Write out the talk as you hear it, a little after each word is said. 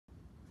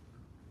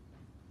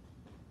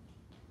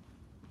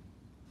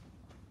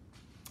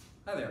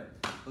Hi there.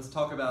 Let's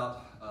talk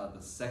about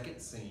the second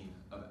scene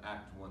of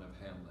Act 1 of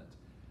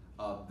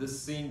Hamlet.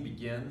 This scene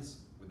begins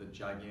with a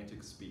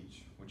gigantic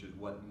speech, which is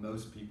what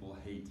most people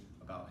hate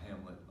about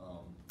Hamlet,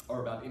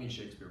 or about any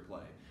Shakespeare play,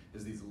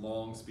 is these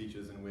long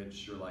speeches in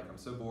which you're like, I'm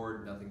so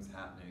bored, nothing's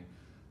happening.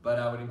 But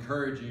I would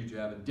encourage you to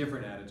have a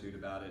different attitude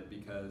about it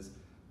because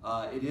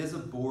it is a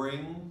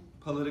boring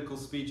political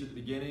speech at the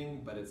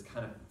beginning, but it's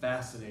kind of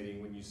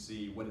fascinating when you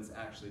see what it's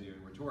actually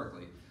doing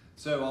rhetorically.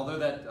 So although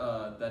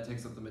that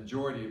takes up the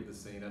majority of the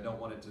scene, I don't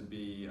want it to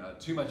be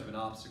too much of an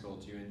obstacle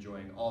to you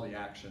enjoying all the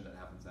action that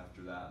happens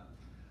after that.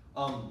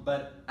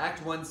 But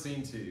Act 1,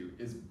 Scene 2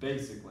 is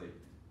basically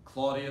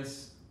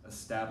Claudius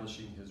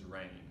establishing his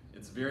reign.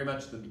 It's very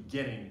much the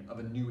beginning of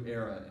a new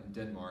era in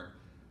Denmark.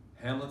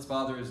 Hamlet's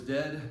father is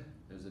dead,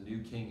 there's a new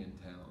king in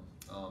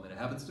town. And it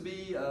happens to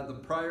be the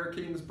prior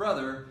king's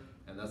brother,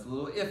 and that's a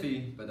little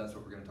iffy, but that's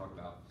what we're going to talk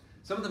about.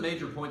 Some of the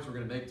major points we're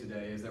going to make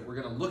today is that we're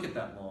going to look at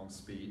that long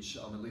speech,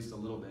 at least a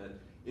little bit.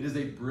 It is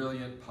a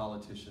brilliant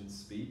politician's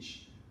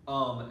speech.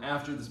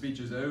 After the speech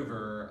is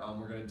over,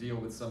 we're going to deal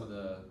with some of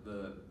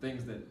the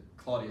things that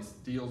Claudius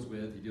deals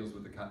with. He deals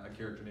with a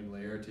character named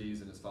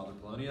Laertes and his father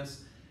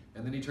Polonius,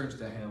 and then he turns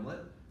to Hamlet.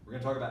 We're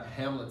going to talk about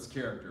Hamlet's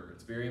character.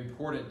 It's very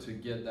important to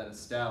get that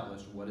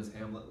established. What is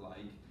Hamlet like?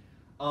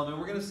 And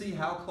we're going to see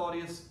how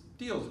Claudius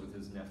deals with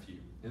his nephew,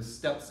 his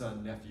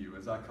stepson nephew,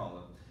 as I call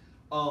him.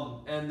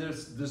 And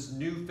there's this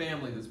new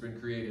family that's been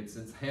created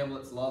since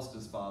Hamlet's lost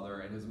his father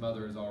and his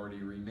mother is already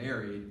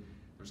remarried.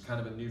 There's kind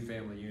of a new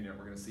family unit.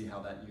 We're going to see how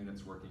that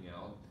unit's working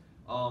out.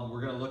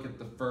 We're going to look at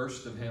the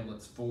first of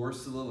Hamlet's 4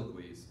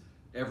 soliloquies.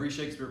 Every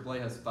Shakespeare play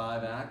has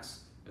 5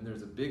 acts, and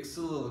there's a big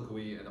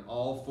soliloquy in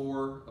all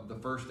 4 of the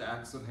first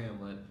acts of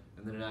Hamlet,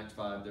 and then in Act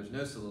 5 there's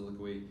no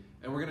soliloquy.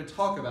 And we're going to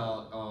talk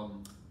about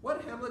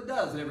what Hamlet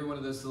does in every one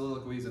of those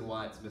soliloquies and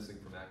why it's missing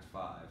from Act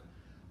 5.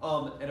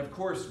 And of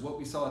course, what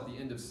we saw at the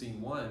end of Scene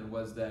 1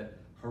 was that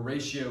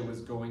Horatio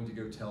was going to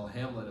go tell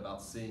Hamlet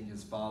about seeing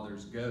his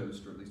father's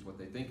ghost, or at least what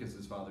they think is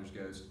his father's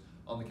ghost,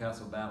 on the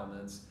castle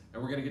battlements.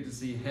 And we're going to get to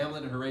see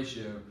Hamlet and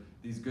Horatio,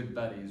 these good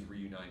buddies,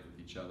 reunite with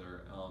each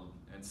other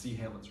and see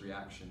Hamlet's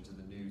reaction to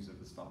the news of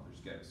his father's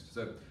ghost.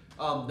 So,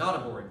 not a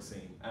boring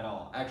scene at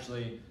all.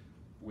 Actually,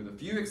 with a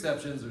few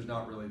exceptions, there's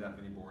not really that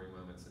many boring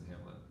moments in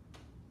Hamlet.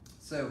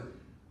 So,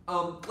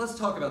 let's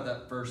talk about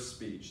that first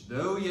speech.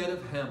 Though yet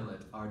of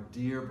Hamlet, our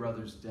dear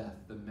brother's death,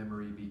 the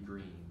memory be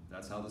green.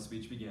 That's how the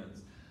speech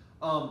begins.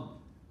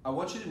 I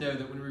want you to know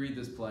that when we read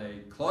this play,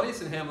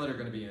 Claudius and Hamlet are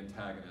going to be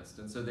antagonists,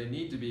 and so they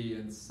need to be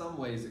in some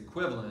ways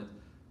equivalent,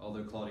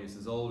 although Claudius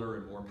is older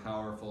and more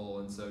powerful,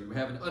 and so you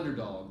have an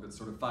underdog that's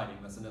sort of fighting.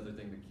 That's another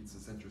thing that keeps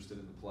us interested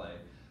in the play.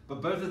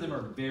 But both of them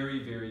are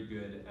very, very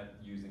good at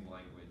using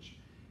language.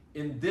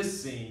 In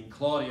this scene,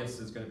 Claudius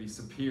is going to be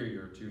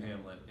superior to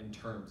Hamlet in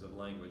terms of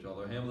language,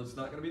 although Hamlet's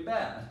not going to be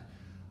bad.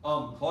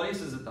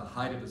 Claudius is at the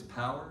height of his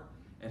power,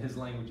 and his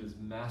language is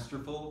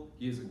masterful.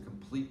 He is in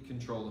complete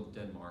control of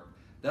Denmark.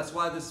 That's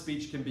why this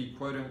speech can be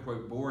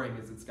quote-unquote boring,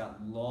 is it's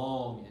got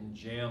long and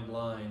jammed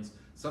lines,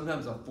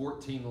 sometimes a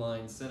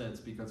 14-line sentence,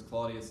 because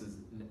Claudius is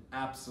in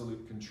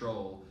absolute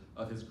control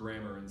of his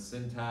grammar and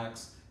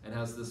syntax and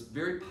has this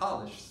very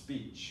polished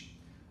speech.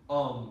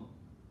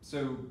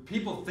 So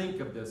people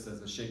think of this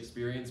as a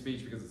Shakespearean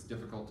speech because it's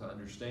difficult to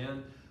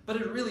understand, but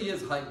it really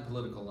is heightened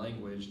political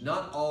language.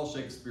 Not all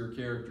Shakespeare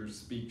characters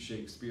speak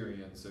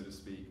Shakespearean, so to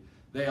speak.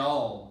 They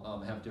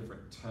all have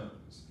different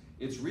tones.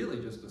 It's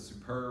really just a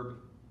superb,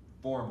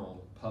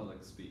 formal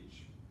public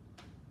speech.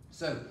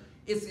 So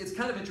it's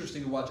kind of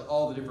interesting to watch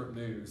all the different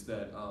moves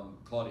that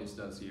Claudius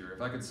does here.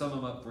 If I could sum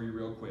them up for you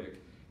real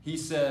quick. He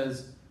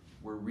says,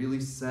 we're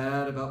really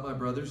sad about my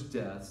brother's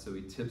death, so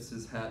he tips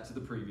his hat to the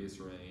previous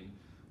reign.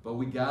 But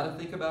we got to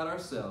think about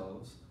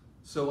ourselves.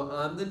 So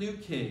I'm the new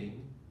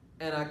king,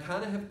 and I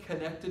kind of have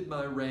connected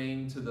my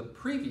reign to the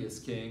previous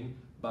king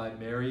by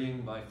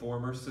marrying my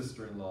former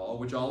sister-in-law,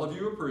 which all of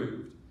you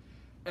approved.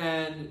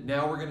 And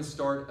now we're going to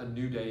start a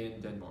new day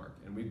in Denmark.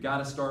 And we've got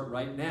to start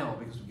right now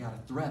because we've got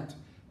a threat.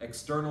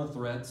 External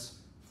threats.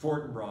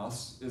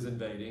 Fortinbras is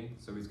invading,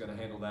 so he's going to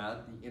handle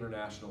that, the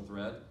international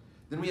threat.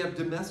 Then we have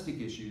domestic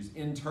issues,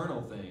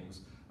 internal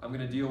things. I'm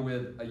going to deal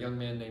with a young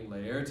man named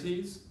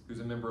Laertes,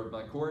 who's a member of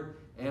my court,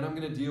 and I'm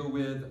going to deal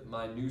with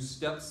my new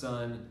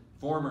stepson,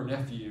 former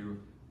nephew,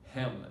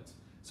 Hamlet.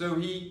 So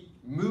he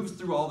moves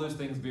through all those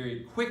things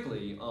very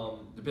quickly,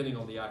 depending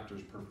on the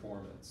actor's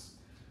performance.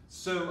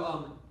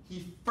 So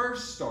he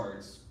first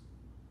starts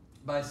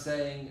by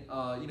saying,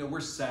 we're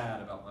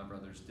sad about my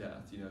brother's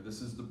death.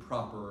 This is the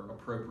proper,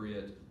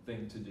 appropriate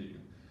thing to do.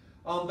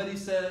 But he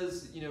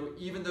says,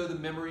 even though the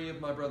memory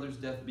of my brother's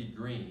death be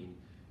green,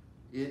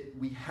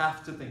 we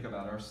have to think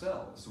about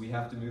ourselves. We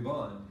have to move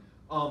on,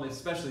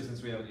 especially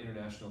since we have an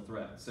international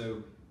threat.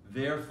 So,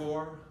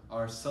 therefore,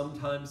 our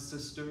sometime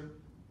sister,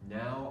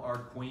 now our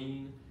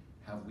queen,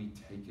 have we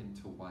taken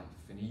to wife.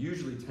 And he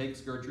usually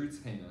takes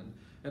Gertrude's hand,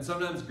 and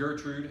sometimes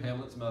Gertrude,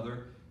 Hamlet's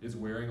mother, is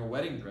wearing a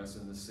wedding dress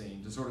in the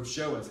scene to sort of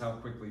show us how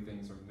quickly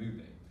things are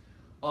moving.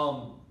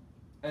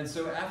 And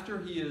so after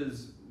he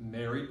has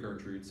married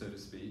Gertrude, so to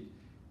speak,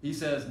 he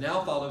says,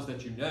 now follows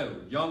that you know,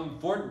 young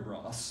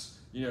Fortinbras,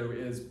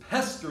 is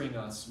pestering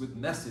us with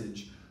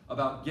message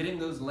about getting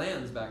those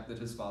lands back that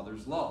his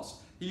father's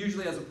lost. He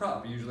usually has a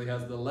prop. He usually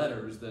has the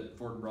letters that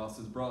Fortinbras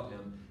has brought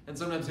him, and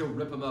sometimes he'll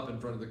rip them up in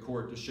front of the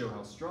court to show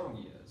how strong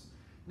he is.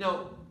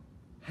 Now,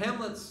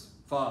 Hamlet's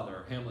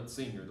father, Hamlet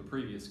Sr., the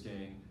previous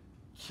king,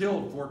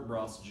 killed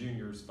Fortinbras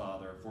Jr.'s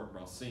father,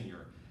 Fortinbras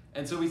Sr.,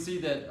 and so we see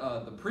that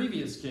the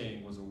previous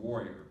king was a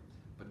warrior,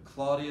 but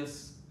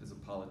Claudius is a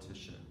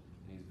politician,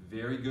 and he's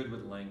very good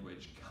with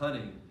language,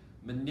 cunning,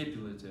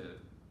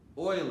 manipulative,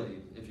 oily,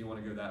 if you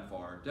want to go that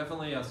far.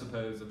 Definitely, I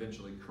suppose,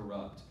 eventually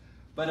corrupt.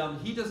 But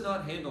he does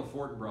not handle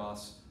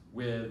Fortinbras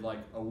with like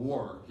a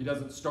war. He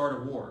doesn't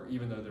start a war,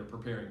 even though they're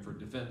preparing for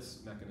defense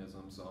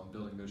mechanisms,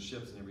 building those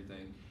ships and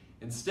everything.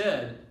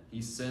 Instead,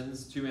 he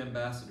sends two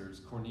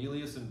ambassadors,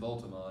 Cornelius and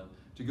Voltimand,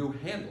 to go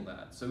handle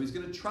that. So he's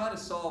going to try to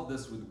solve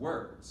this with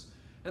words.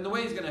 And the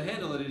way he's going to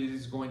handle it is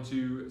he's going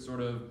to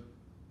sort of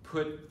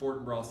put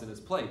Fortinbras in his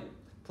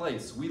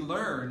place. We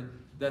learn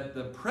that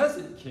the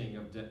present king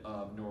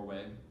of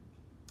Norway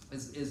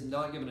is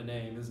not given a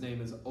name. His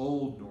name is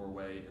Old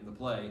Norway in the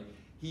play.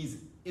 He's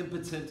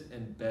impotent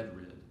and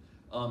bedrid,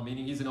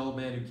 meaning he's an old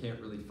man who can't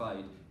really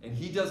fight. And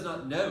he does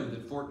not know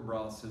that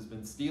Fortinbras has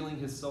been stealing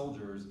his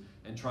soldiers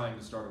and trying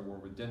to start a war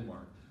with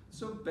Denmark.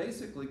 So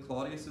basically,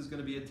 Claudius is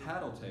going to be a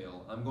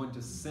tattletale. I'm going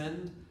to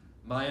send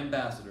my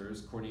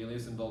ambassadors,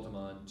 Cornelius and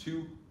Voltimand,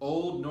 to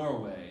Old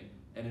Norway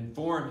and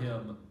inform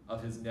him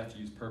of his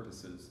nephew's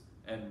purposes.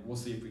 And we'll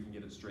see if we can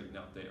get it straightened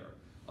out there.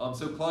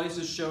 So Claudius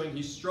is showing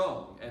he's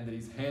strong and that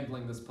he's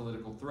handling this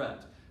political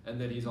threat and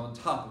that he's on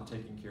top of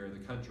taking care of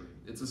the country.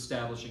 It's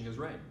establishing his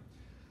reign.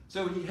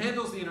 So he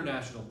handles the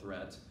international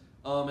threat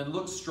and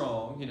looks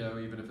strong,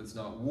 even if it's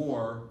not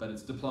war, but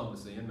it's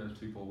diplomacy, and most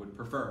people would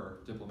prefer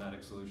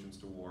diplomatic solutions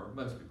to war.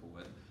 Most people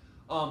would.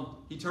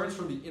 He turns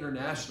from the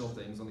international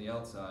things on the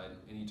outside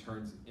and he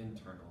turns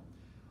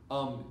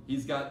internal.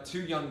 He's got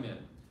two young men,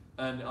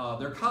 and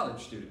they're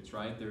college students,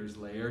 right? There's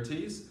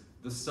Laertes,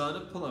 the son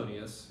of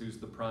Polonius, who's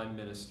the prime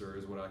minister,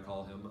 is what I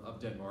call him,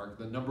 of Denmark,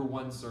 the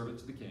 #1 servant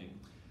to the king.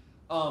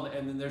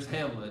 And then there's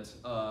Hamlet,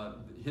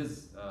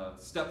 his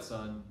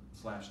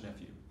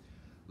stepson/nephew.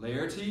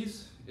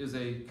 Laertes is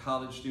a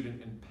college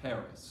student in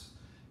Paris.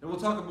 And we'll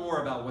talk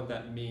more about what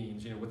that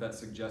means, what that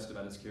suggests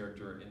about his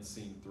character in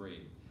scene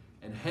 3.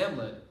 And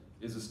Hamlet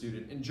is a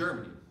student in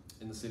Germany,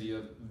 in the city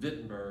of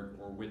Wittenberg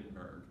or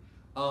Wittenberg.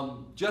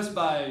 Just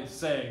by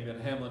saying that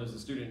Hamlet is a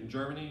student in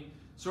Germany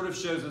sort of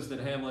shows us that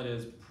Hamlet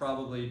is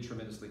probably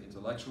tremendously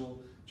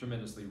intellectual,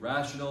 tremendously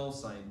rational,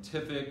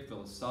 scientific,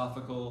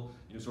 philosophical,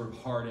 sort of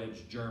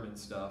hard-edged German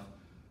stuff.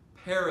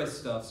 Paris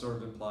stuff sort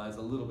of implies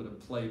a little bit of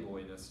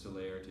playboyness to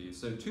Laertes.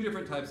 So two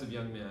different types of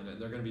young men, and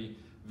they're going to be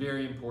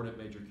very important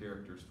major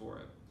characters for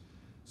it.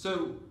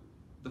 So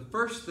the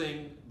first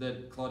thing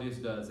that Claudius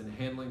does in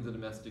handling the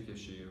domestic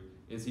issue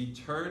is he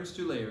turns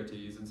to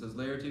Laertes and says,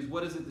 Laertes,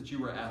 what is it that you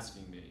were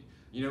asking me?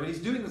 And he's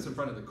doing this in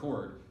front of the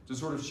court to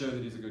sort of show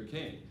that he's a good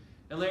king.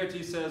 And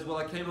Laertes says, well,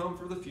 I came home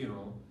for the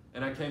funeral,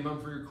 and I came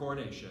home for your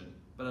coronation,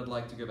 but I'd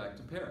like to go back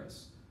to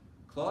Paris.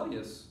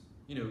 Claudius,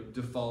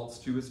 defaults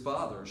to his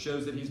father,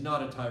 shows that he's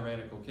not a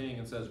tyrannical king,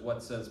 and says,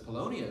 what says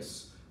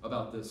Polonius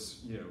about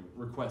this,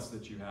 request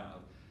that you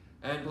have?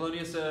 And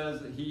Polonius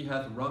says, he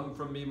hath wrung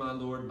from me, my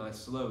lord, my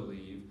slow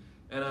leave,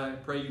 and I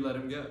pray you let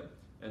him go.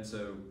 And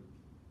so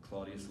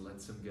Claudius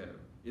lets him go.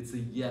 It's a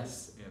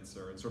yes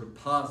answer, and sort of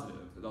positive,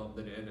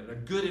 and a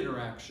good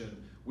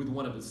interaction with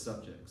one of his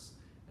subjects.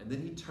 And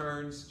then he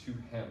turns to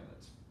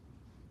Hamlet.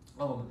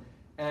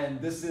 And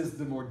this is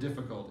the more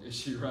difficult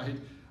issue, right?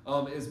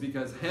 Is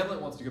because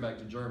Hamlet wants to go back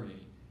to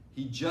Germany.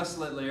 He just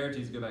let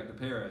Laertes go back to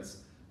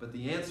Paris, but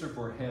the answer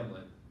for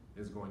Hamlet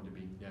is going to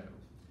be no.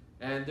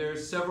 And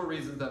there's several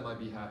reasons that might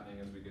be happening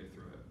as we go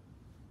through it.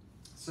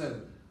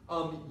 So,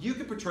 you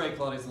could portray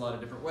Claudius a lot of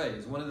different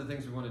ways. One of the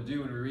things we want to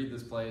do when we read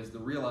this play is to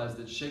realize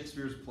that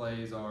Shakespeare's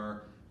plays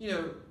are,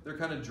 they're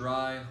kind of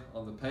dry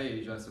on the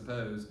page, I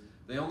suppose.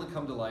 They only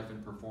come to life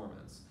in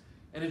performance.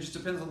 And it just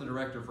depends on the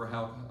director for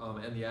how,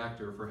 and the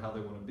actor for how they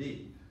want to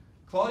be.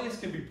 Claudius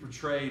can be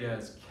portrayed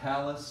as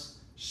callous,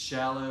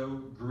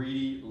 shallow,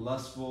 greedy,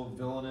 lustful,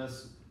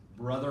 villainous,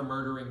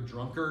 brother-murdering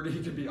drunkard.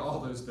 He can be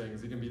all those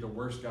things. He can be the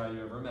worst guy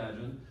you ever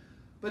imagined.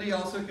 But he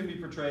also can be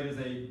portrayed as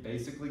a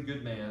basically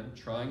good man,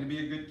 trying to be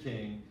a good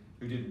king,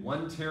 who did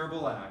one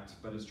terrible act,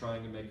 but is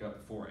trying to make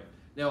up for it.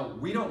 Now,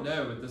 we don't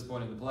know at this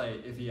point in the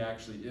play if he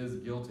actually is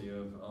guilty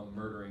of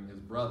murdering his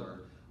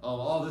brother.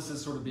 All this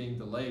is sort of being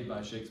delayed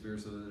by Shakespeare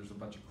so that there's a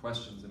bunch of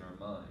questions in our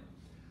mind.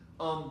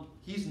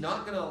 He's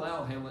not going to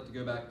allow Hamlet to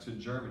go back to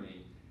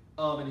Germany,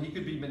 and he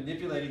could be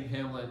manipulating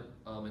Hamlet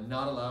and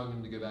not allowing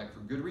him to go back for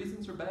good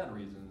reasons or bad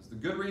reasons. The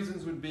good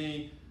reasons would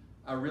be,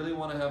 I really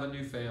want to have a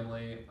new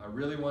family, I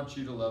really want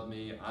you to love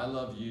me, I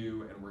love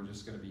you, and we're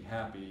just going to be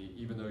happy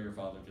even though your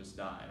father just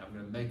died. I'm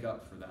going to make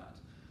up for that.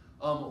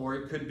 Or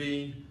it could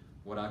be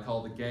what I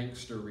call the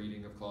gangster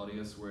reading of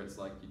Claudius, where it's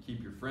like you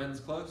keep your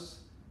friends close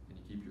and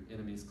you keep your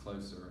enemies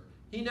closer.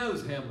 He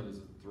knows Hamlet is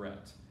a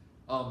threat.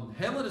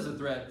 Hamlet is a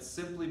threat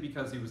simply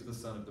because he was the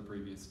son of the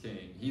previous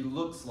king. He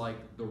looks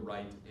like the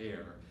right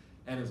heir.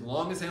 And as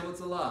long as Hamlet's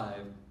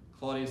alive,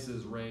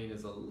 Claudius's reign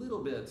is a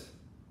little bit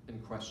in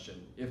question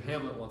if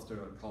Hamlet wants to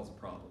cause a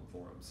problem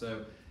for him.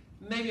 So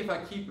maybe if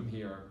I keep him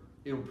here,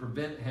 it'll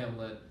prevent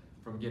Hamlet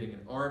from getting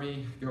an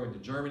army, going to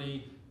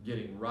Germany,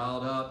 getting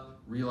riled up,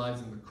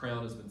 realizing the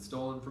crown has been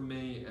stolen from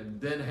me, and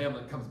then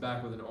Hamlet comes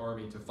back with an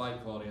army to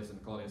fight Claudius,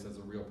 and Claudius has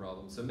a real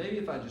problem. So maybe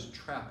if I just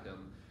trap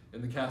him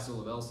in the castle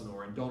of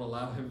Elsinore and don't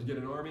allow him to get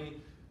an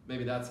army,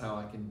 maybe that's how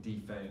I can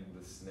defang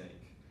the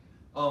snake.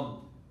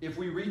 If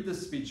we read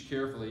this speech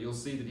carefully, you'll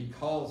see that he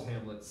calls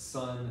Hamlet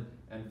son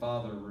and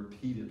father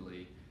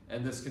repeatedly,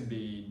 and this can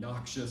be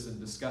noxious and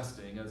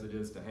disgusting, as it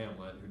is to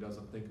Hamlet, who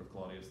doesn't think of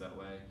Claudius that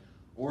way,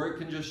 or it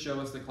can just show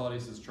us that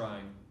Claudius is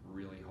trying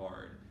really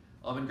hard.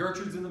 And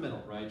Gertrude's in the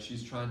middle, right?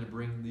 She's trying to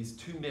bring these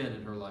two men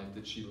in her life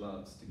that she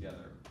loves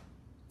together.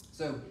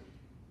 So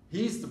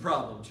he's the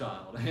problem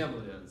child,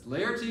 Hamlet is.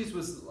 Laertes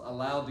was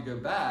allowed to go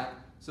back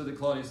so that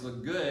Claudius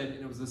looked good, and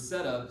it was a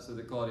setup so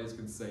that Claudius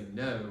could say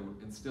no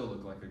and still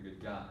look like a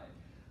good guy.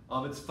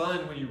 It's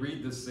fun when you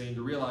read this scene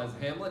to realize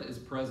Hamlet is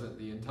present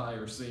the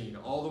entire scene,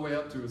 all the way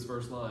up to his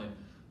first line,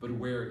 but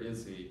where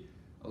is he?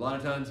 A lot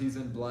of times he's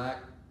in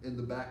black in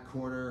the back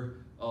corner,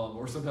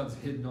 or sometimes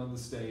hidden on the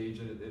stage,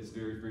 and it's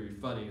very, very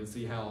funny to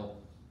see how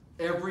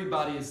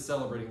everybody is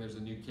celebrating there's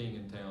a new king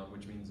in town,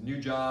 which means new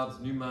jobs,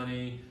 new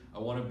money. I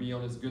want to be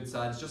on his good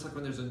side. It's just like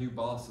when there's a new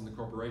boss in the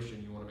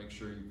corporation, you want to make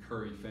sure you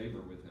curry favor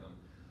with him.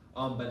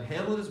 But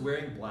Hamlet is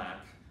wearing black,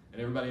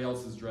 and everybody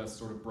else is dressed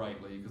sort of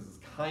brightly because it's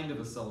kind of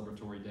a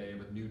celebratory day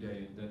of a new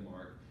day in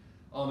Denmark.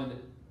 And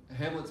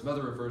Hamlet's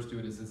mother refers to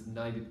it as his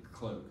knighted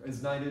cloak,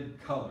 his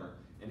knighted color,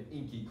 an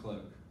inky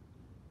cloak.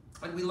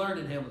 And we learned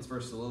in Hamlet's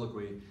first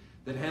soliloquy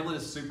that Hamlet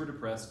is super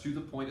depressed to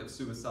the point of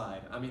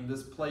suicide. I mean,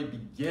 this play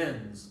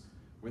begins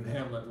with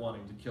Hamlet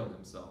wanting to kill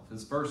himself.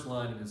 His first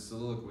line in his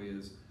soliloquy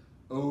is,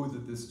 "Oh,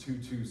 that this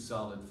too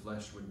solid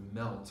flesh would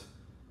melt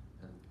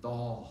and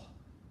thaw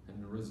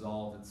and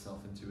resolve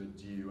itself into a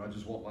dew. I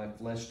just want my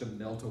flesh to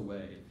melt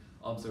away."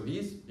 So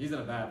he's in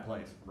a bad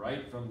place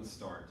right from the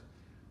start.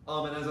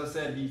 And as I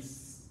said,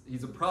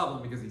 he's a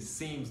problem because he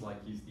seems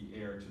like he's the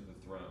heir to the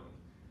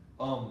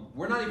throne.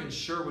 We're not even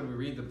sure when we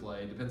read the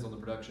play, depends on the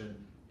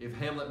production, if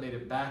Hamlet made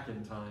it back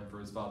in time for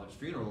his father's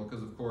funeral,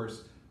 because of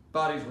course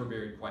bodies were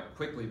buried quite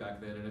quickly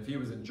back then, and if he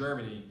was in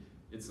Germany,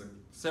 it's a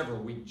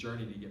several-week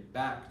journey to get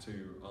back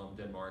to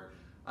Denmark.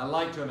 I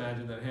like to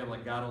imagine that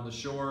Hamlet got on the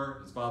shore,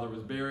 his father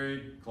was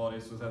buried,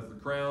 Claudius has the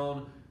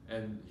crown,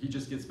 and he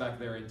just gets back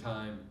there in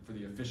time for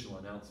the official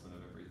announcement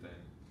of everything.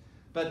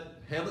 But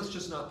Hamlet's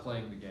just not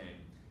playing the game.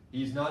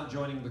 He's not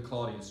joining the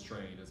Claudius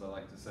train, as I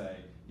like to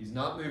say. He's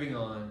not moving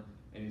on,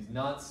 and he's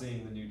not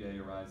seeing the new day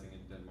arising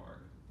in Denmark.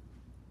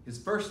 His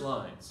first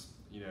lines,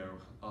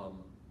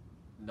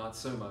 not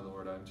so, my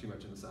lord, I'm too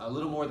much in this, a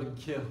little more than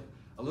kin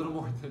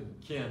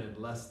and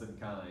less than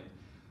kind.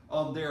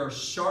 There are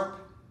sharp,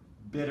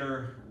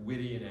 bitter,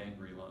 witty, and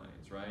angry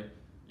lines, right?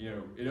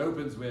 It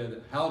opens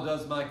with, "How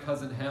does my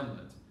cousin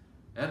Hamlet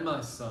and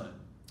my son?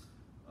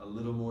 A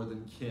little more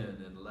than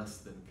kin and less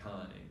than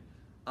kind.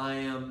 I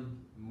am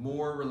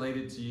more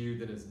related to you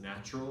than is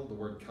natural." The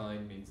word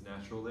kind means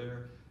natural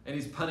there. And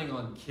he's punning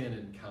on kin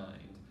and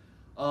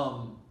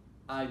kind.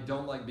 I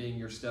don't like being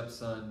your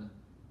stepson,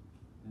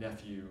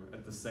 nephew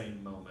at the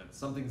same moment.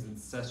 Something's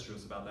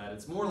incestuous about that.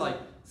 It's more like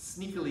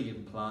sneakily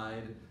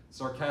implied,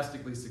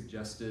 sarcastically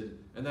suggested,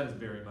 and that is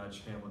very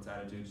much Hamlet's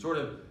attitude.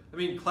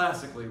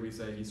 Classically we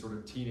say he's sort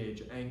of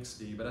teenage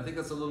angsty, but I think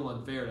that's a little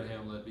unfair to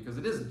Hamlet because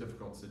it is a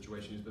difficult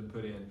situation he's been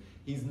put in.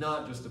 He's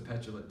not just a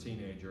petulant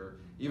teenager,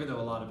 even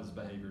though a lot of his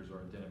behaviors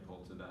are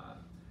identical to that.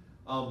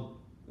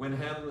 When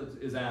Hamlet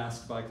is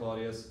asked by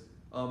Claudius,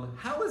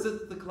 "How is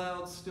it the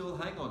clouds still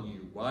hang on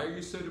you? Why are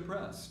you so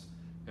depressed?"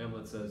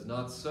 Hamlet says,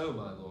 "Not so,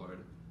 my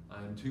lord.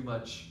 I am too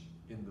much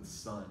in the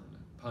sun,"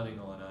 punning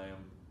on I am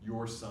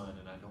your son,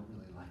 and I don't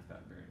really like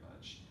that very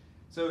much.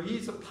 So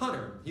he's a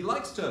punner. He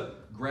likes to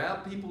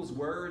grab people's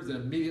words and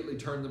immediately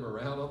turn them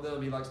around on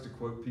them. He likes to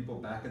quote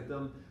people back at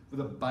them with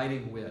a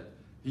biting wit.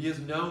 He is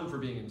known for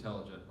being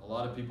intelligent. A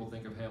lot of people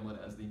think of Hamlet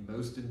as the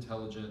most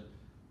intelligent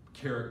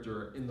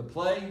character in the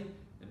play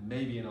and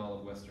maybe in all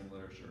of Western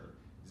literature.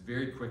 He's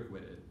very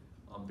quick-witted,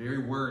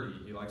 very wordy.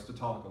 He likes to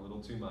talk a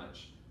little too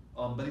much.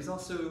 But he's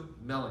also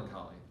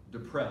melancholy,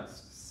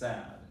 depressed,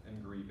 sad,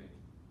 and grieving.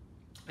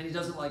 And he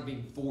doesn't like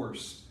being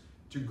forced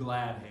to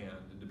glad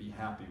hand and to be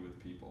happy with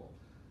people.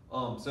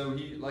 So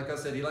he, like I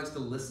said, he likes to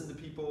listen to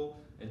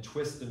people and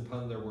twist and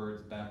pun their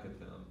words back at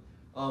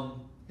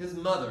them. His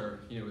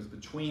mother, is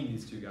between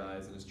these two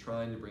guys and is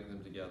trying to bring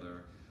them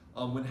together.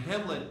 When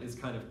Hamlet is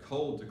kind of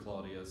cold to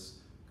Claudius,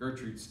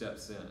 Gertrude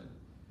steps in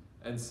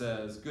and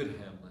says, "Good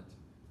Hamlet,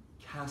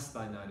 cast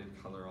thy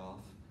knighted color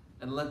off,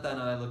 and let thine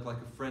eye look like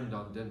a friend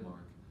on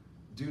Denmark.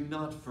 Do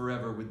not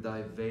forever with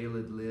thy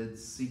veiled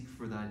lids seek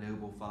for thy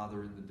noble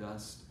father in the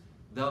dust.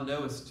 Thou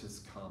knowest 'tis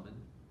common.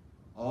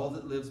 All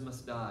that lives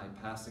must die,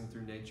 passing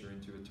through nature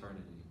into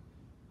eternity."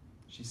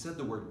 She said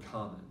the word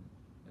common,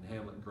 and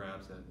Hamlet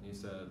grabs it, and he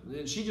said,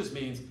 and she just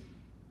means,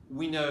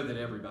 we know that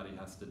everybody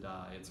has to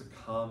die. It's a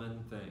common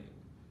thing.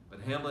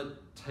 But Hamlet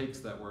takes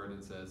that word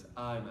and says,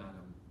 "Aye,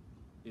 madam,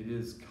 it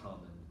is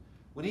common."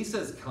 When he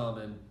says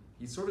common,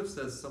 he sort of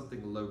says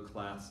something low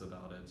class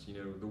about it. You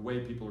know, the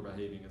way people are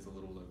behaving is a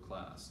little low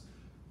class.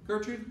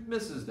 Gertrude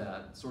misses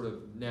that sort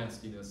of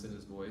nastiness in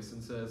his voice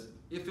and says,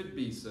 "If it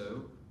be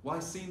so, why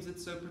seems it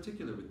so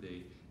particular with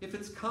thee? If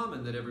it's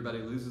common that everybody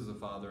loses a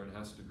father and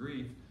has to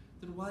grieve,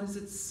 then why does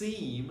it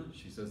seem,"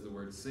 she says the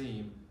word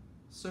seem,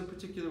 "so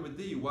particular with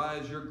thee? Why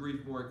is your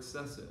grief more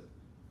excessive?"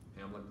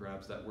 Hamlet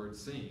grabs that word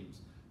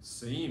seems.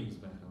 "Seems,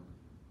 madam?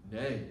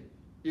 Nay,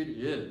 it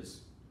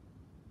is.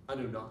 I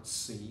know not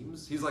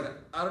seems." He's like,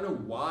 "I don't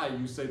know why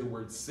you say the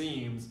word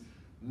seems.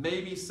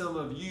 Maybe some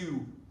of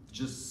you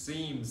just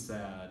seem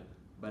sad,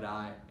 but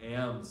I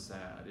am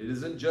sad. It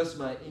isn't just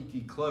my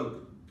inky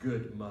cloak,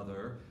 good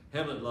mother."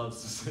 Hamlet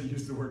loves to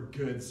use the word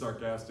good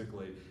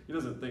sarcastically. He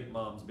doesn't think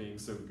mom's being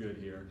so good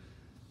here.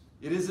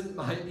 "It isn't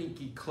my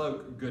inky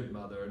cloak, good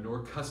mother,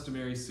 nor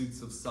customary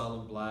suits of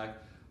solemn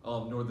black,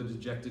 nor the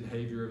dejected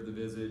behavior of the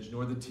visage,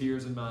 nor the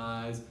tears in my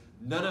eyes.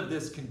 None of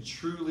this can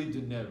truly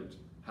denote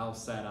how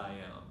sad I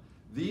am.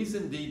 These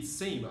indeed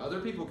seem,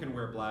 other people can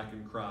wear black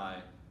and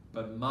cry,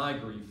 but my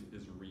grief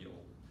is real."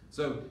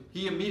 So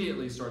he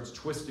immediately starts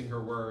twisting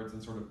her words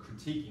and sort of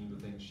critiquing the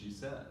things she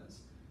says.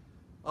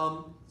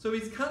 So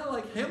he's kind of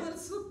like,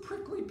 Hamlet's a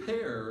prickly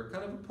pear,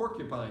 kind of a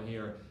porcupine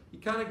here. He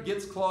kind of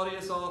gets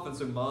Claudius off, and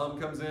so mom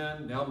comes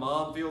in. Now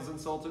mom feels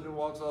insulted and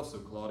walks off, so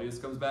Claudius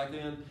comes back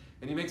in,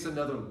 and he makes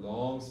another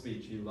long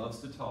speech. He loves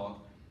to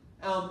talk.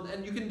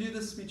 And you can do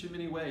this speech in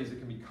many ways. It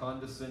can be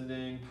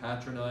condescending,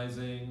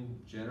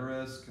 patronizing,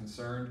 generous,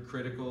 concerned,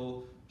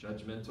 critical,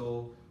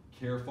 judgmental,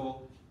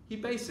 careful. He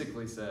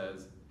basically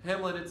says,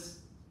 "Hamlet,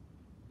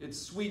 it's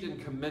sweet and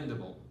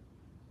commendable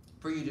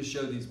for you to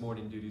show these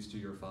mourning duties to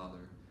your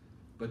father.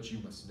 But you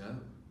must know,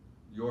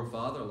 your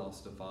father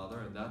lost a father,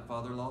 and that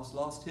father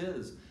lost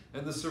his.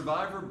 And the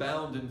survivor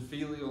bound in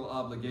filial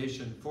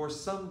obligation for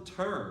some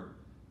term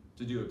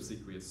to do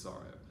obsequious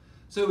sorrow."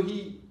 So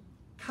he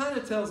kind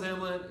of tells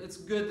Hamlet, it's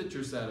good that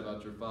you're sad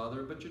about your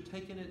father, but you're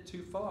taking it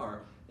too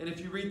far. And if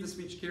you read the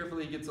speech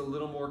carefully, he gets a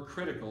little more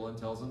critical and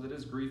tells him that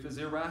his grief is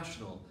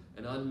irrational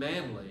and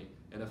unmanly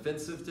and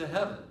offensive to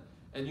heaven.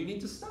 And you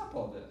need to stop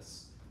all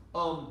this.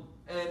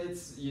 And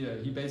it's, you know,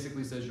 he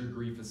basically says your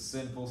grief is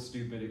sinful,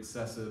 stupid,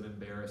 excessive,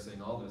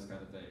 embarrassing, all those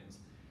kind of things.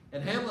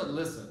 And Hamlet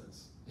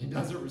listens. He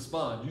doesn't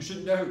respond. You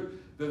should note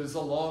that it's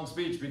a long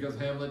speech because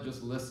Hamlet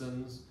just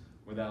listens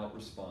without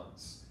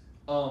response.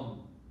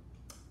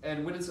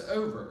 And when it's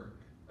over,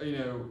 you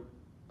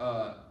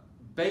know,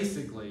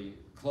 basically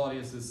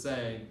Claudius is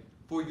saying,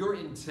 for your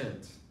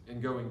intent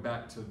in going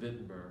back to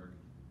Wittenberg,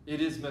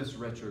 it is most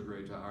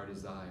retrograde to our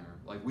desire.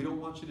 Like, we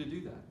don't want you to do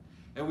that.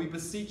 And we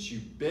beseech you,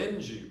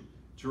 bend you,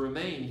 to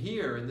remain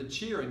here in the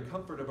cheer and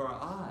comfort of our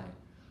eye,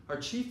 our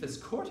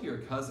chiefest courtier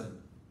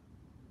cousin,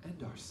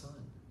 and our son.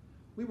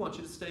 We want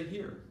you to stay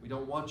here. We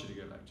don't want you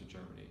to go back to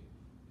Germany.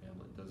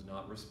 Hamlet does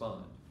not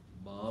respond.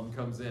 Mom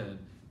comes in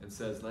and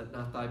says, "Let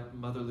not thy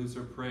mother lose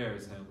her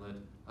prayers, Hamlet.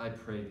 I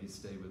pray thee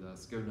stay with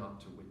us. Go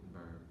not to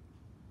Wittenberg."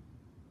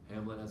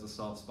 Hamlet has a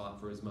soft spot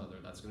for his mother.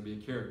 That's going to be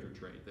a character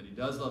trait, that he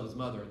does love his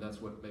mother, and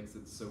that's what makes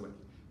him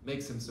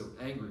so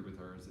angry with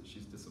her, is that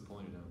she's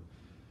disappointed him.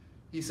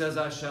 He says,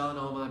 "I shall in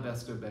all my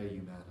best obey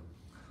you,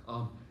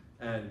 madam."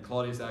 And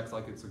Claudius acts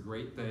like it's a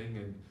great thing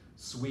and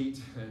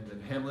sweet,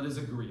 and Hamlet is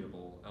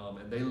agreeable,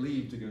 and they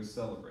leave to go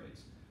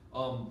celebrate.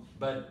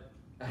 But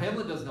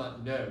Hamlet does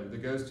not know, the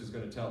ghost is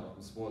going to tell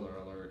him, spoiler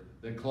alert,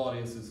 that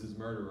Claudius is his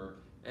murderer,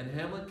 and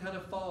Hamlet kind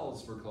of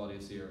falls for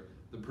Claudius here.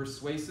 The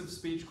persuasive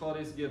speech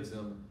Claudius gives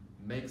him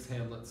makes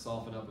Hamlet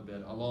soften up a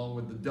bit, along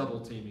with the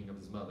double teaming of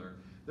his mother.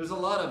 There's a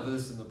lot of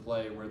this in the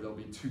play where there'll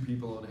be two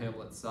people on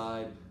Hamlet's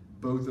side,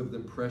 both of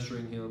them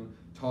pressuring him,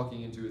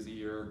 talking into his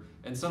ear,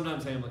 and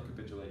sometimes Hamlet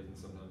capitulates and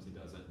sometimes he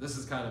doesn't. This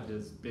is kind of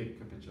his big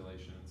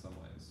capitulation in some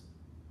ways.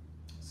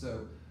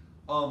 So,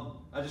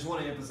 I just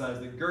want to emphasize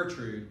that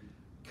Gertrude,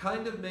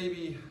 kind of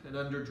maybe an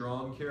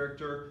underdrawn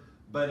character,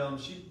 but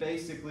she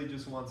basically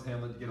just wants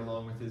Hamlet to get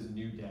along with his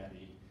new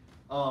daddy.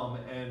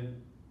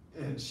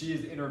 And she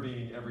is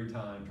intervening every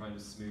time, trying to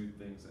smooth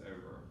things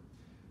over.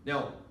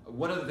 Now,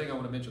 one other thing I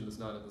want to mention that's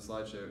not in the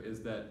slideshow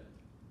is that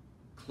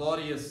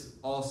Claudius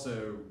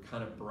also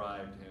kind of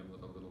bribed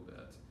Hamlet a little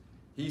bit.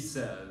 He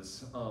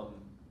says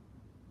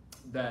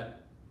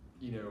that,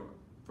 you know,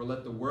 for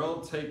let the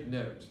world take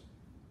note,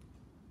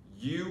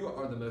 you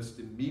are the most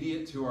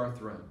immediate to our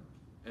throne.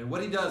 And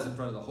what he does in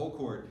front of the whole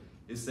court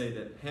is say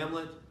that,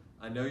 Hamlet,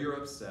 I know you're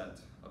upset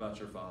about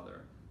your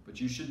father, but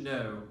you should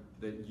know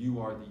that you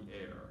are the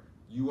heir.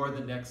 You are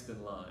the next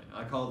in line.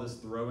 I call this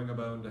throwing a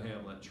bone to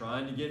Hamlet,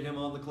 trying to get him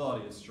on the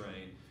Claudius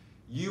train.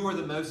 You are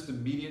the most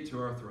immediate to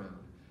our throne,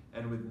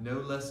 and with no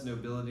less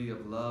nobility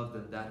of love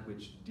than that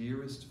which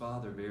dearest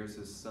father bears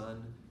his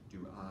son,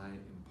 do I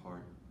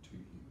impart to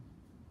you.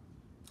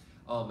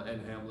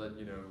 And Hamlet,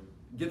 you know,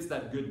 gets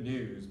that good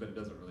news, but it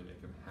doesn't really make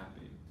him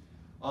happy.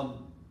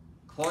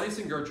 Claudius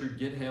and Gertrude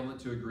get Hamlet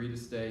to agree to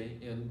stay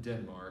in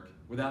Denmark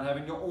without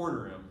having to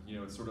order him. You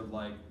know, it's sort of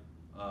like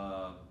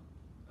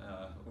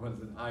what is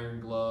it, an iron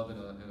glove and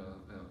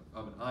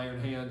an iron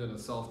hand and a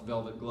soft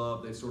velvet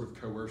glove. They sort of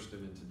coerced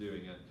him into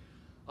doing it.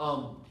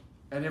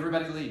 And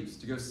everybody leaves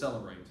to go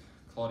celebrate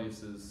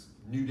Claudius's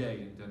new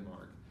day in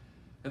Denmark.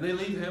 And they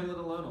leave Hamlet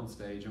alone on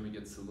stage, and we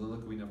get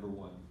soliloquy number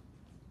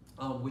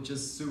 1, which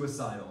is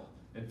suicidal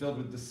and filled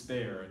with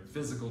despair and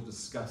physical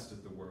disgust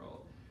at the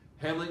world.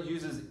 Hamlet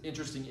uses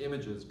interesting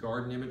images.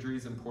 Garden imagery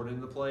is important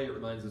in the play. It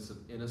reminds us of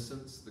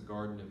innocence, the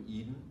Garden of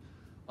Eden.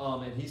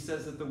 And he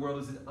says that the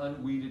world is an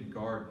unweeded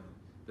garden,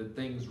 that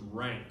things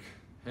rank.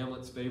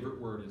 Hamlet's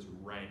favorite word is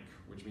rank,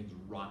 which means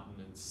rotten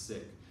and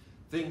sick.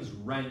 Things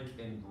rank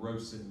and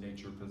gross in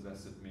nature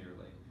possess it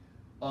merely.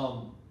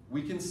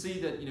 We can see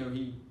that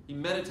he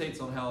meditates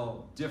on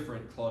how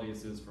different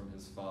Claudius is from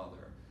his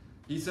father.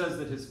 He says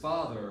that his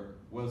father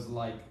was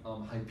like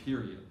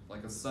Hyperion,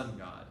 like a sun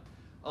god.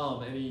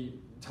 And he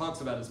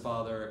talks about his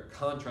father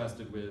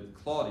contrasted with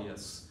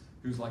Claudius,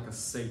 who's like a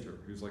satyr,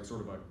 who's like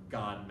sort of a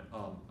god,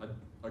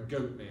 a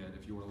goat man,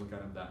 if you want to look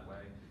at him that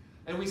way.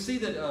 And we see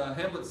that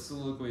Hamlet's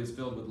soliloquy is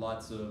filled with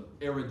lots of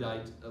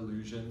erudite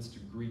allusions to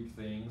Greek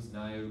things,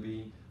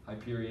 Niobe,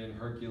 Hyperion,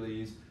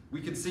 Hercules.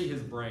 We can see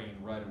his brain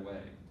right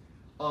away.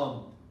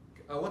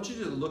 I want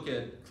you to look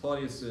at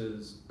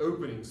Claudius's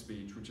opening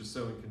speech, which is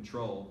so in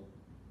control,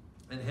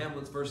 and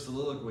Hamlet's first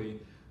soliloquy,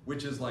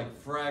 which is like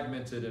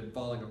fragmented and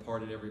falling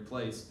apart in every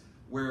place,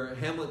 where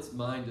Hamlet's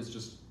mind is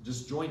just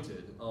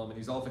disjointed, and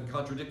he's often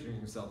contradicting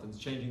himself and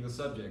changing the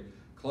subject.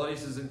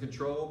 Claudius is in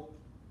control,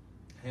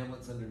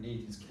 Hamlet's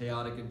underneath, he's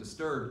chaotic and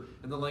disturbed,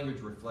 and the language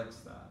reflects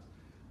that.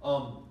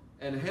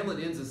 And Hamlet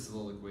ends his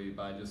soliloquy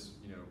by just,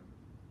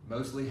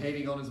 mostly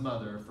hating on his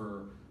mother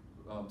for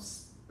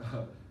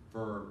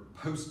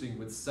posting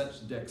with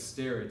such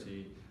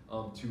dexterity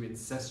to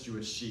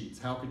incestuous sheets.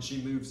 How could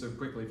she move so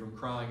quickly from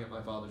crying at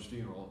my father's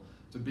funeral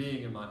to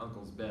being in my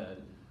uncle's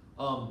bed?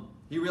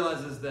 He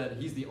realizes that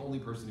he's the only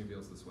person who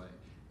feels this way.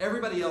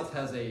 Everybody else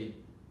has a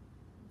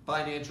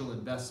financial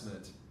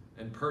investment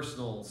and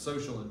personal,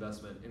 social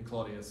investment in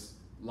Claudius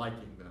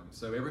liking them.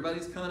 So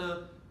everybody's kind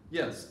of,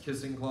 yes,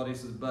 kissing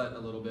Claudius's butt a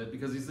little bit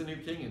because he's the new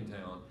king in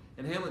town.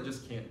 And Hamlet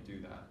just can't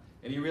do that.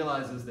 And he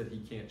realizes that he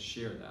can't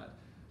share that.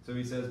 So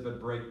he says, "But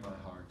break my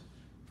heart,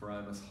 for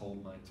I must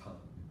hold my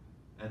tongue."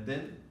 And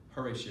then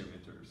Horatio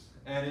enters.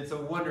 And it's a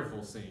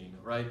wonderful scene,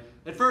 right?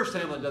 At first,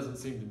 Hamlet doesn't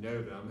seem to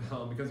know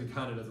them because he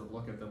kind of doesn't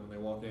look at them when they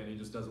walk in. He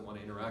just doesn't want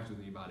to interact with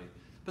anybody.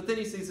 But then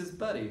he sees his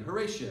buddy,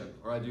 Horatio,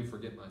 or I do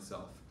forget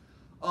myself.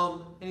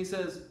 And he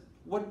says,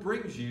 "What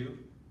brings you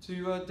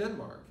to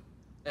Denmark?"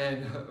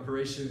 And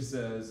Horatio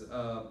says,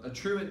 "A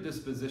truant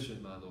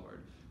disposition, my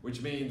lord,"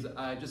 which means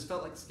I just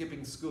felt like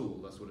skipping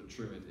school. That's what a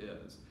truant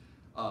is.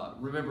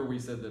 Remember we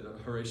said that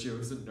Horatio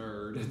is a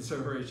nerd, and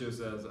so Horatio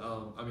says,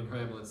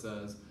 Hamlet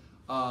says,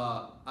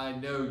 "I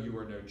know you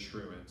are no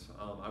truant.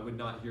 I would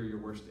not hear your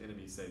worst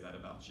enemy say that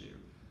about you.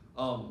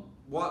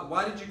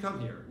 Why did you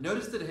come here?"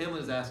 Notice that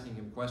Hamlet is asking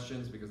him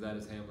questions because that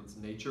is Hamlet's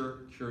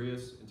nature,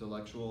 curious,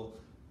 intellectual,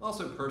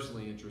 also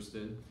personally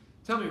interested.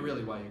 "Tell me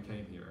really why you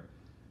came here."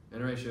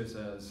 And Horatio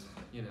says,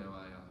 I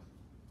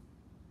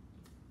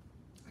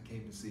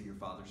came to see your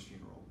father's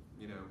funeral.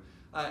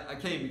 I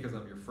came because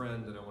I'm your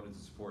friend and I wanted to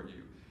support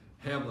you.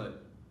 Hamlet,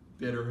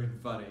 bitter and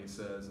funny,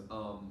 says,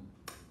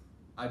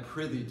 "I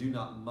prithee do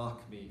not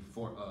mock me,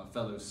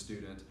 fellow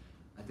student.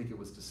 I think it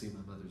was to see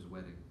my mother's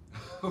wedding."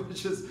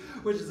 which is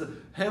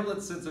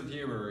Hamlet's sense of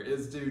humor,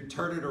 is to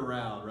turn it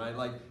around, right?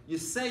 Like, you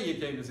say you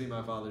came to see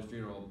my father's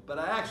funeral, but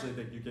I actually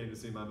think you came to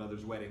see my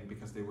mother's wedding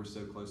because they were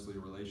so closely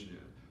related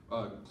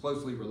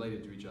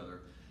to each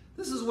other.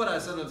 This is what I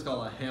sometimes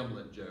call a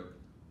Hamlet joke.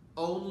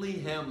 Only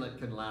Hamlet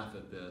can laugh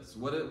at this.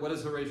 What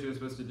is Horatio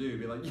supposed to do?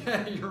 Be like,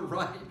 "Yeah, you're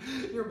right.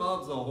 Your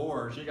mom's a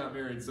whore. She got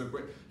married so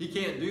quick." He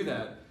can't do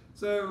that.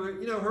 So,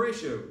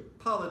 Horatio,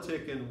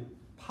 politic and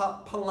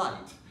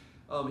polite.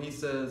 He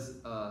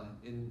says,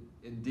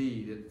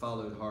 "Indeed, it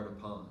followed hard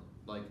upon."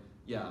 Like,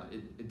 yeah,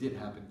 it did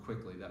happen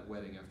quickly, that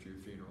wedding after your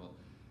funeral.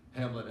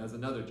 Hamlet has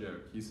another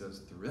joke. He says,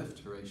 "Thrift,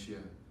 Horatio,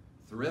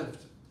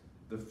 thrift.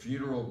 The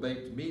funeral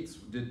baked meats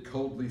did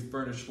coldly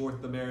furnish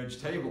forth the marriage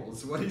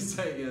tables." What he's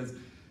saying is,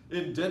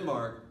 in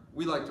Denmark,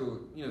 we like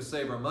to,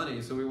 save our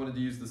money, so we wanted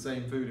to use the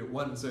same food at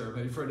one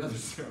ceremony for another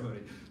ceremony.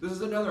 This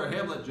is another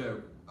Hamlet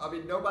joke. I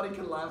mean, nobody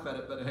can laugh at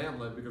it but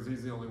Hamlet because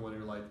he's the only one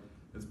who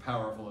is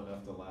powerful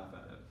enough to laugh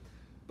at it.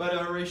 But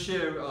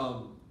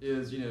Horatio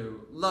is,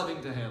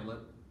 loving to Hamlet,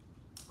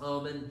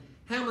 and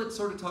Hamlet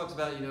sort of talks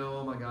about,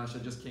 "Oh my gosh, I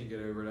just can't get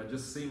over it. I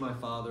just see my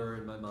father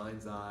in my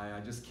mind's eye.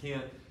 I just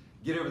can't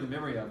get over the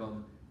memory of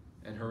him."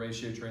 And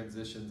Horatio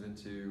transitions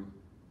into,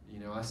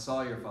 "I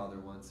saw your father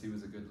once. He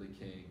was a goodly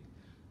king.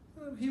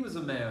 He was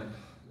a man,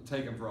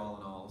 take him for all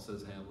in all,"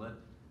 says Hamlet.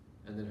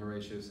 And then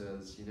Horatio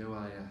says,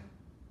 I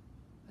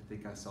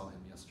think I saw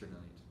him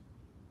yesternight."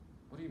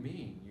 "What do you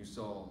mean? You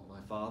saw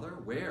my father?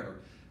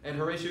 Where?" And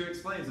Horatio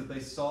explains that they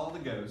saw the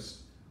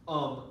ghost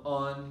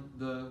on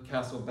the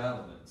castle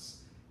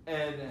battlements.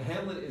 And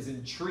Hamlet is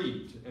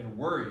intrigued and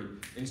worried,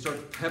 and he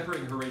starts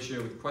peppering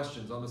Horatio with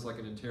questions, almost like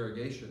an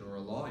interrogation or a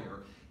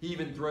lawyer. He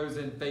even throws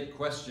in fake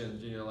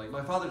questions, like,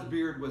 my father's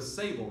beard was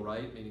sable,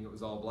 right? Meaning it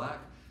was all black.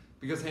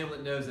 Because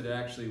Hamlet knows that it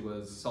actually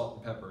was salt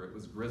and pepper, it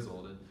was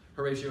grizzled. And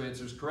Horatio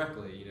answers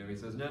correctly. He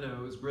says, no,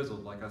 it was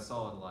grizzled like I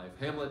saw in life.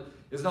 Hamlet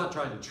is not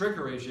trying to trick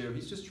Horatio,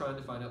 he's just trying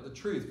to find out the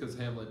truth, because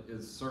Hamlet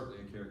is certainly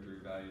a character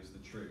who values the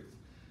truth.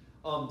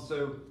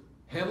 So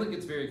Hamlet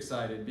gets very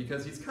excited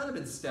because he's kind of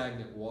in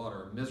stagnant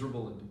water,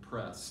 miserable and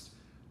depressed.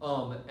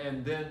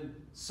 And then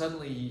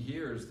suddenly he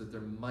hears that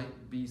there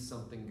might be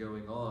something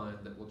going on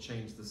that will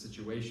change the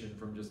situation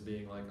from just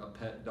being like a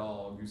pet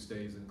dog who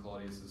stays in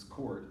Claudius's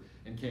court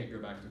and can't go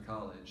back to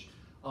college.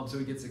 So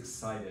he gets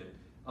excited.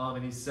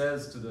 And he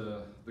says to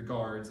the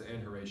guards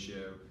and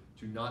Horatio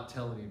to not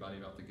tell anybody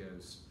about the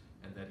ghost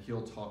and that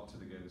he'll talk to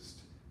the ghost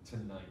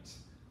tonight.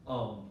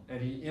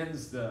 And he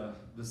ends the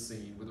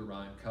scene with a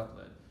rhyme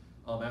couplet.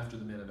 After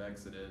the men have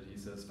exited, he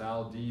says,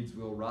 foul deeds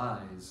will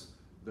rise,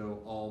 though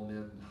all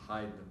men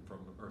hide them from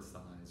earth's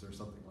eyes, or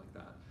something like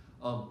that.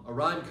 A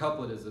rhyme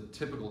couplet is a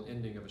typical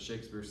ending of a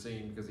Shakespeare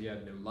scene because he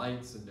had no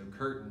lights and no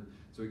curtain,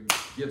 so it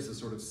gives a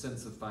sort of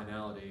sense of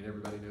finality, and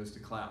everybody knows to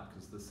clap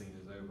because the scene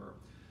is over.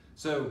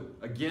 So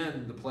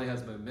again, the play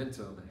has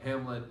momentum.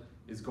 Hamlet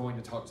is going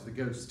to talk to the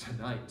ghost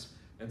tonight,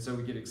 and so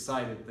we get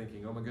excited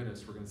thinking, oh my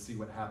goodness, we're going to see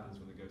what happens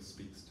when the ghost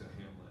speaks to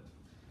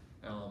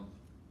Hamlet.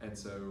 And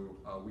so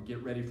we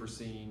get ready for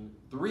scene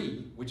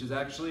 3, which is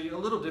actually a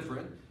little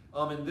different.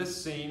 In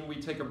this scene, we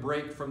take a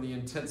break from the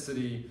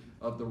intensity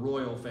of the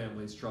royal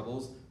family's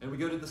troubles, and we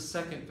go to the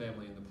second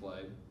family in the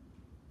play,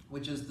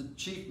 which is the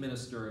chief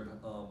minister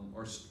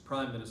or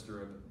prime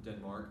minister of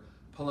Denmark,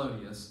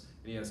 Polonius,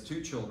 and he has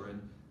 2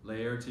 children,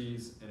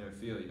 Laertes and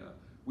Ophelia.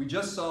 We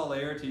just saw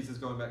Laertes is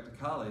going back to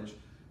college,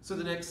 so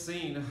the next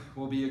scene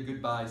will be a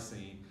goodbye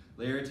scene.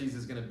 Laertes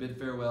is going to bid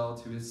farewell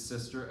to his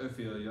sister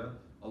Ophelia,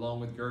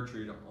 along with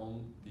Gertrude,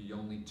 the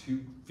only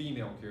 2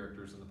 female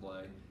characters in the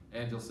play,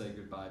 and he'll say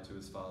goodbye to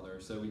his father.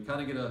 So we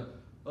kind of get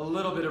a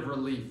little bit of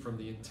relief from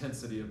the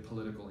intensity of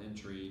political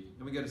intrigue,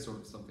 and we get to sort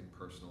of something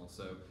personal.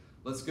 So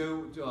let's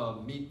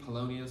go meet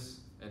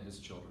Polonius and his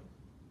children.